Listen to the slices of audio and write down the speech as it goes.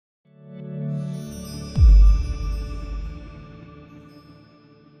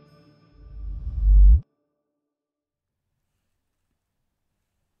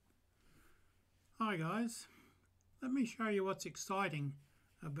Hi guys, let me show you what's exciting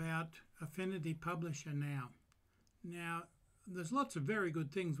about Affinity Publisher now. Now there's lots of very good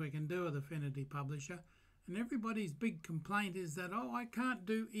things we can do with Affinity Publisher, and everybody's big complaint is that, oh, I can't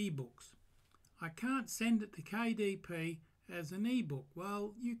do ebooks. I can't send it to KDP as an ebook.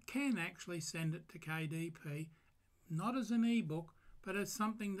 Well, you can actually send it to KDP, not as an ebook, but as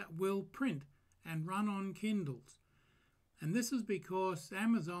something that will print and run on Kindles. And this is because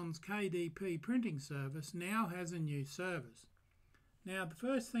Amazon's KDP printing service now has a new service. Now the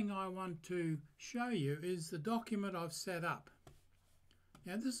first thing I want to show you is the document I've set up.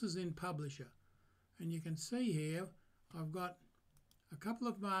 Now this is in Publisher, and you can see here I've got a couple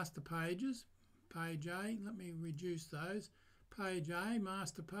of master pages. Page A, let me reduce those. Page A,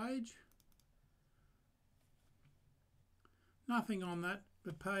 master page. Nothing on that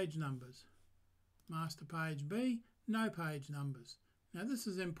but page numbers. Master page B, no page numbers. Now this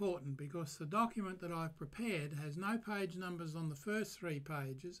is important because the document that I've prepared has no page numbers on the first 3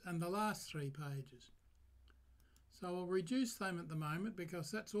 pages and the last 3 pages. So I'll reduce them at the moment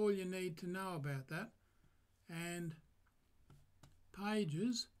because that's all you need to know about that. And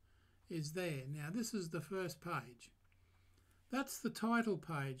pages is there. Now this is the first page. That's the title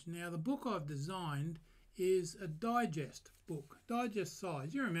page. Now the book I've designed is a digest book, digest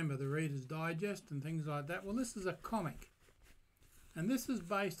size. You remember the Reader's Digest and things like that. Well, this is a comic, and this is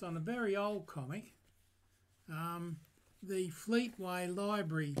based on a very old comic, the Fleetway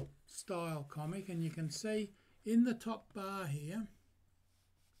Library style comic, and you can see in the top bar here,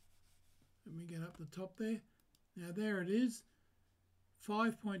 let me get up the top there. Now there it is,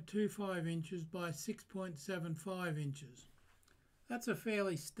 5.25 inches by 6.75 inches. That's a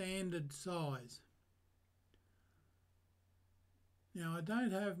fairly standard size. Now I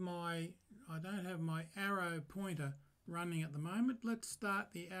don't have my arrow pointer running at the moment. Let's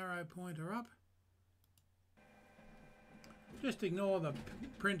start the arrow pointer up. Just ignore the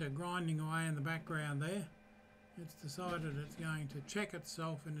printer grinding away in the background there. It's decided it's going to check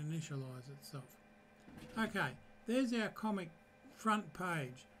itself and initialize itself. Okay, there's our comic front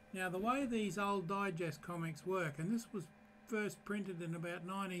page. Now the way these old digest comics work, and this was first printed in about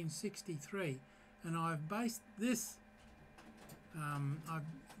 1963, and I've based this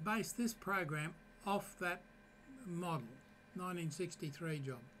program off that model, 1963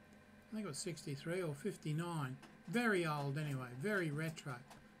 job. I think it was 63 or 59. Very old anyway, very retro.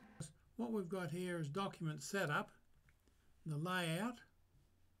 What we've got here is document setup, the layout,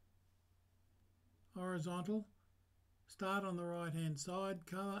 horizontal, start on the right hand side,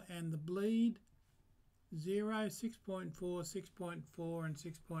 colour, and the bleed, 0, 6.4, 6.4 and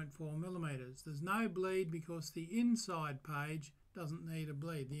 6.4 millimeters. There's no bleed because the inside page doesn't need a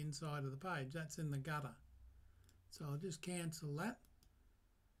bleed, the inside of the page, that's in the gutter. So I'll just cancel that.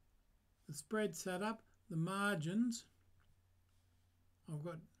 The spread setup, the margins, I've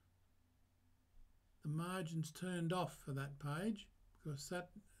got the margins turned off for that page because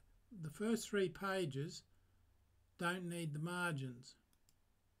the first 3 pages don't need the margins.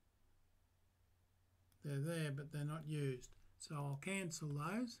 They're there but they're not used. So I'll cancel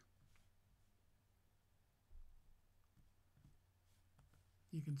those.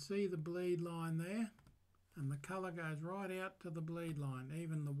 You can see the bleed line there, and the colour goes right out to the bleed line,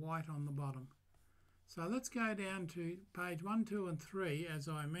 even the white on the bottom. So let's go down to page 1, 2 and 3 as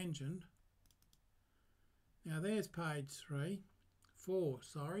I mentioned. Now there's page 4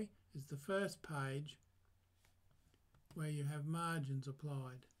 is the first page where you have margins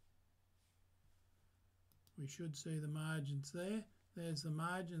applied. We should see the margins there. There's the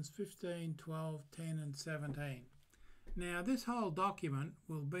margins 15, 12, 10 and 17. Now this whole document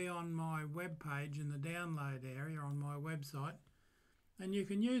will be on my web page in the download area on my website, and you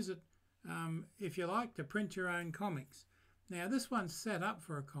can use it if you like to print your own comics. Now this one's set up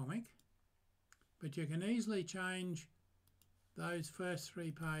for a comic, but you can easily change those first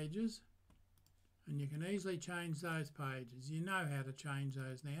 3 pages, and you can easily change those pages. You know how to change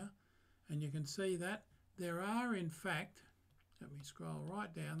those now, and you can see that there are, in fact, let me scroll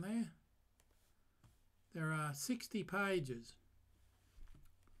right down there, there are 60 pages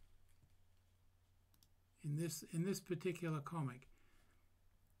in this particular comic.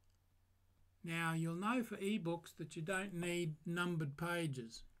 Now you'll know for ebooks that you don't need numbered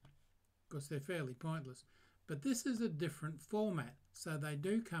pages because they're fairly pointless, but this is a different format, so they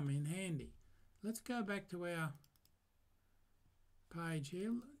do come in handy. Let's go back to our page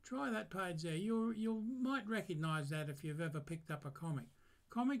here. Try that page there. You might recognise that if you've ever picked up a comic.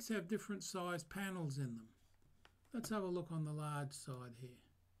 Comics have different size panels in them. Let's have a look on the large side here.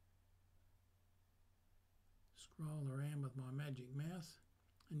 Scroll around with my magic mouse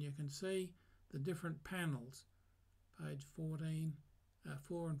and you can see the different panels. Page 14,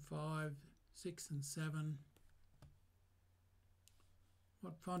 4 and 5, 6 and 7.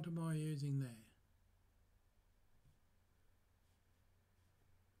 What font am I using there?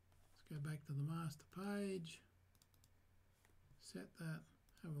 Let's go back to the master page. Set that,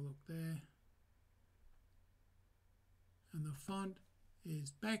 have a look there. And the font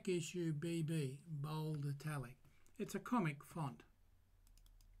is Back Issue BB, bold italic. It's a comic font.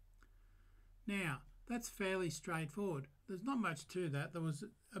 Now, that's fairly straightforward. There's not much to that. There was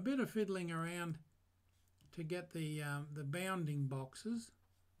a bit of fiddling around to get the bounding boxes,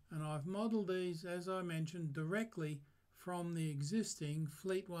 and I've modelled these, as I mentioned, directly from the existing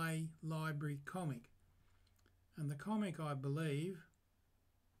Fleetway Library comic. And the comic, I believe,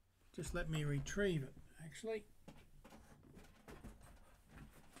 just let me retrieve it actually.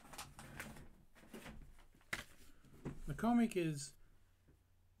 The comic is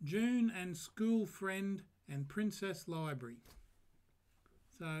June and School Friend and Princess Library.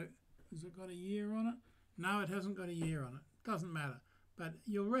 So, has it got a year on it? No, it hasn't got a year on it. Doesn't matter. But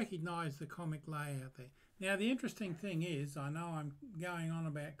you'll recognise the comic layout there. Now, the interesting thing is, I know I'm going on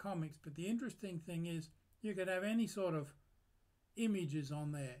about comics, but the interesting thing is you could have any sort of images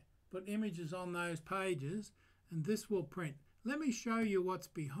on there. Put images on those pages, and this will print. Let me show you what's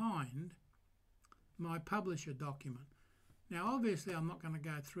behind my publisher document. Now, obviously, I'm not going to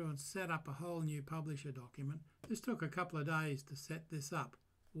go through and set up a whole new publisher document. This took a couple of days to set this up,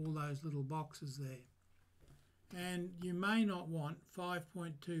 all those little boxes there. And you may not want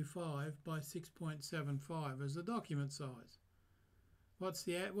 5.25 by 6.75 as the document size. What's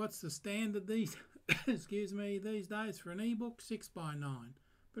the standard these excuse me, these days for an ebook? 6 by 9.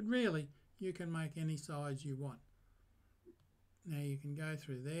 But really, you can make any size you want. Now you can go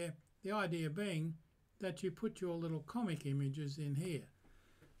through there. The idea being that you put your little comic images in here.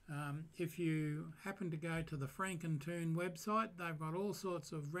 If you happen to go to the Frankentoon website, they've got all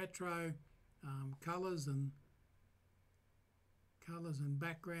sorts of retro colours and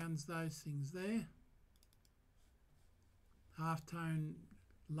backgrounds, those things there. Halftone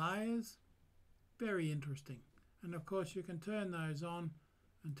layers, very interesting. And of course you can turn those on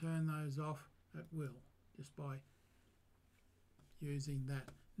and turn those off at will just by using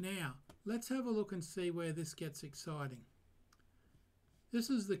that. Now, let's have a look and see where this gets exciting. This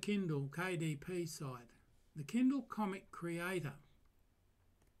is the Kindle KDP side, the Kindle Comic Creator.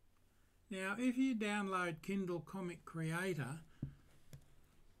 Now, if you download Kindle Comic Creator,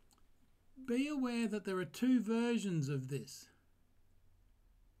 be aware that there are two versions of this.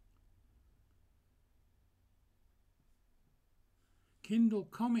 Kindle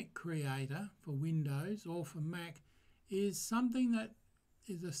Comic Creator for Windows or for Mac is something that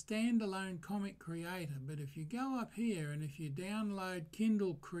is a standalone comic creator, but if you go up here and if you download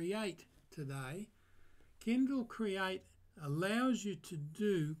Kindle Create today, Kindle Create allows you to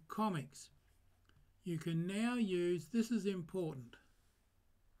do comics. You can now use, this is important,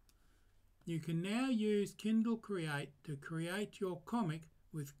 you can now use Kindle Create to create your comic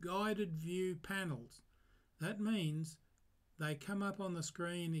with guided view panels. That means they come up on the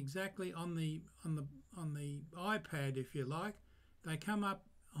screen exactly on the iPad, if you like. They come up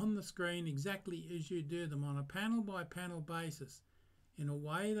on the screen exactly as you do them on a panel by panel basis in a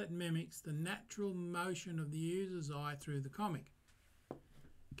way that mimics the natural motion of the user's eye through the comic.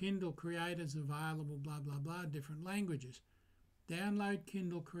 Kindle Create is available, blah, blah, blah, different languages. Download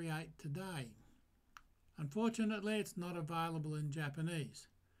Kindle Create today. Unfortunately, it's not available in Japanese.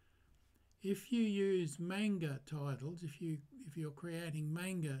 If you use manga titles, if you're creating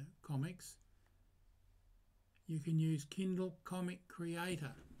manga comics, you can use Kindle Comic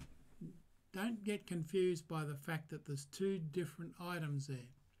Creator. Don't get confused by the fact that there's two different items there.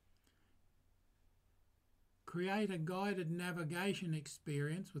 Create a guided navigation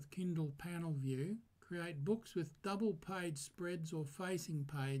experience with Kindle Panel View. Create books with double page spreads or facing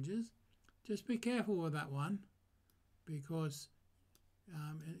pages. Just be careful with that one, because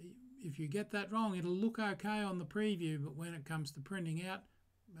if you get that wrong, it'll look okay on the preview, but when it comes to printing out,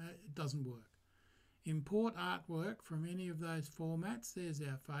 it doesn't work. Import artwork from any of those formats. There's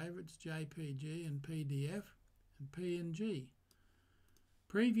our favourites, JPG and PDF and PNG.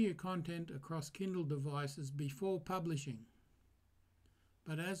 Preview content across Kindle devices before publishing.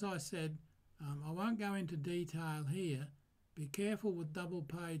 But as I said, I won't go into detail here. Be careful with double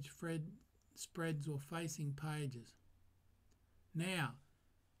page spreads or facing pages. Now,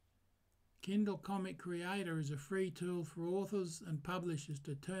 Kindle Comic Creator is a free tool for authors and publishers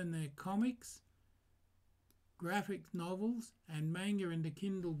to turn their comics, graphic novels and manga into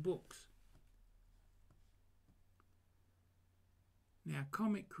Kindle books. Now,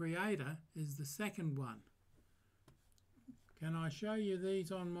 Comic Creator is the second one. Can I show you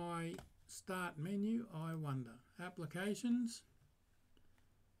these on my Start menu? I wonder. Applications.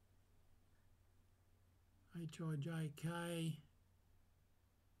 HIJK.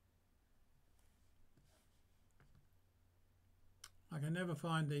 I can never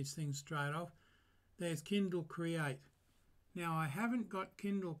find these things straight off. There's Kindle Create. Now, I haven't got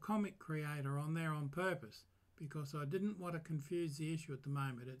Kindle Comic Creator on there on purpose because I didn't want to confuse the issue at the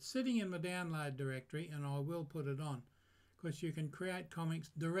moment. It's sitting in my download directory and I will put it on because you can create comics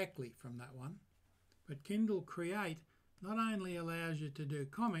directly from that one. But Kindle Create not only allows you to do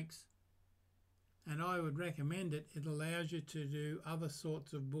comics, and I would recommend it, it allows you to do other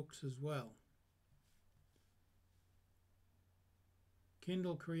sorts of books as well.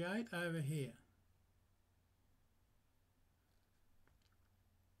 Kindle Create over here.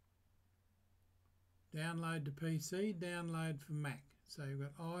 Download to PC, download for Mac. So you've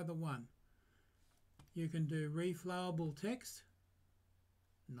got either one. You can do reflowable text.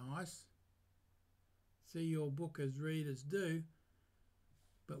 Nice. See your book as readers do.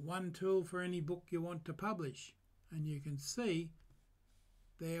 But one tool for any book you want to publish. And you can see,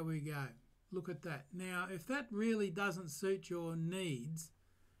 there we go. Look at that. Now, if that really doesn't suit your needs,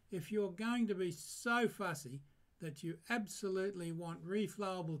 if you're going to be so fussy that you absolutely want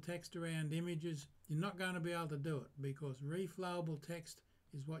reflowable text around images, you're not going to be able to do it because reflowable text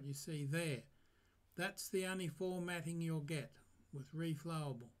is what you see there. That's the only formatting you'll get with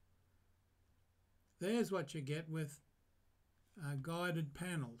reflowable. There's what you get with guided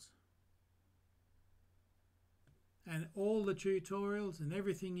panels. And all the tutorials and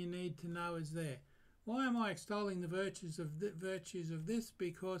everything you need to know is there. Why am I extolling the virtues of this?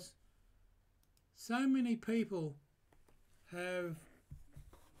 Because so many people have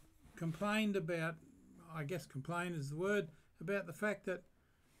complained about, I guess complain is the word, about the fact that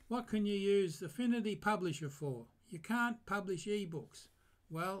what can you use Affinity Publisher for? You can't publish ebooks.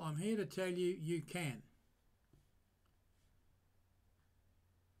 Well, I'm here to tell you, you can.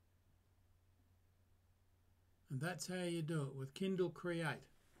 And that's how you do it with Kindle Create.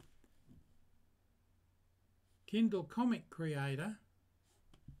 Kindle Comic Creator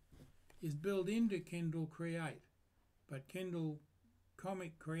is built into Kindle Create, but Kindle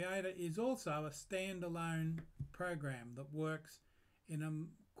Comic Creator is also a standalone program that works in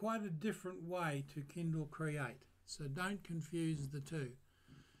quite a different way to Kindle Create. So don't confuse the two.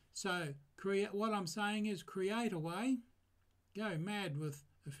 So what I'm saying is create away, go mad with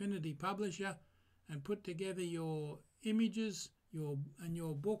Affinity Publisher and put together your images and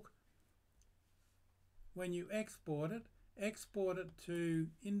your book. When you export it to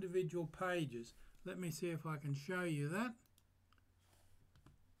individual pages. Let me see if I can show you that.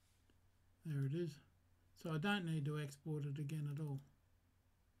 There it is. So I don't need to export it again at all.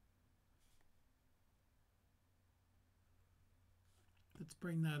 Let's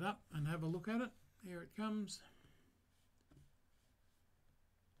bring that up and have a look at it. Here it comes.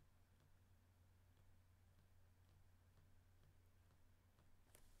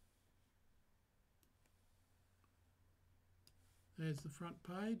 There's the front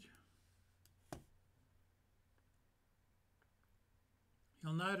page.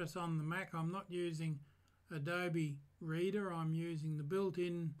 You'll notice on the Mac I'm not using Adobe Reader, I'm using the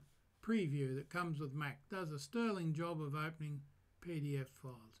built-in preview that comes with Mac. Does a sterling job of opening PDF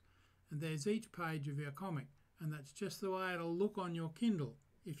files. And there's each page of your comic, and that's just the way it'll look on your Kindle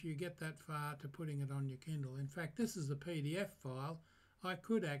if you get that far to putting it on your Kindle. In fact, this is a PDF file. I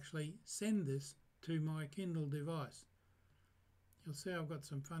could actually send this to my Kindle device. You'll see I've got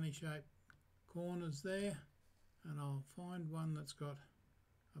some funny shaped corners there, and I'll find one that's got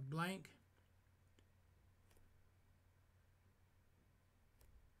a blank.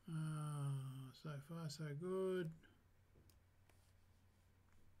 So far so good.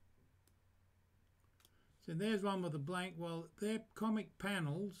 So there's one with a blank. Well, they're comic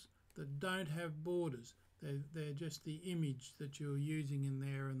panels that don't have borders. They're just the image that you're using in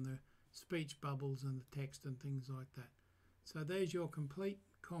there and the speech bubbles and the text and things like that. So there's your complete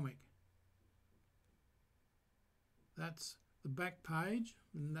comic. That's the back page,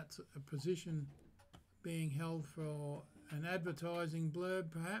 and that's a position being held for an advertising blurb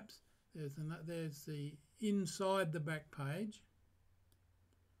perhaps. There's the inside the back page,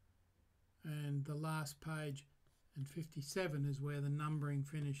 and the last page and 57 is where the numbering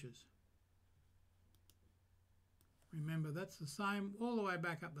finishes. Remember, that's the same all the way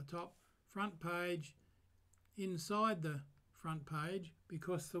back up the top. Front page, inside the front page,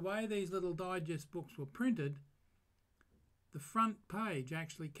 because the way these little digest books were printed, the front page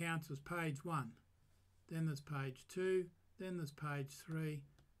actually counts as page 1. Then there's page 2, then there's page 3,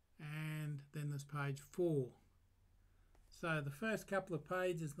 and then there's page 4. So the first couple of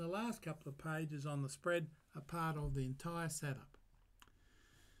pages and the last couple of pages on the spread are part of the entire setup.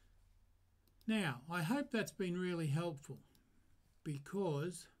 Now, I hope that's been really helpful,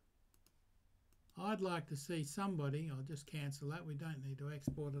 because I'd like to see somebody, I'll just cancel that, we don't need to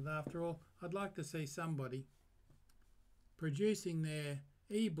export it after all. I'd like to see somebody producing their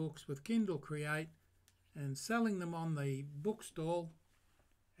ebooks with Kindle Create and selling them on the bookstall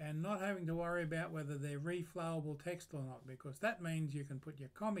and not having to worry about whether they're reflowable text or not, because that means you can put your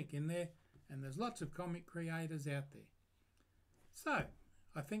comic in there, and there's lots of comic creators out there. So,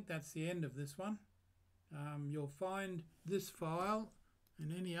 I think that's the end of this one. You'll find this file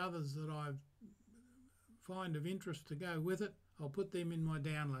and any others that I find of interest to go with it, I'll put them in my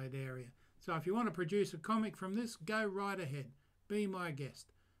download area. So if you want to produce a comic from this, go right ahead. Be my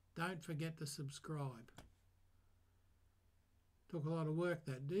guest. Don't forget to subscribe. Took a lot of work,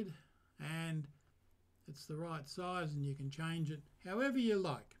 that did, and it's the right size and you can change it however you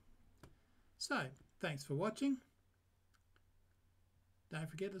like. So, thanks for watching. Don't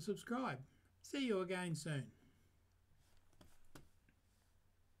forget to subscribe. See you again soon.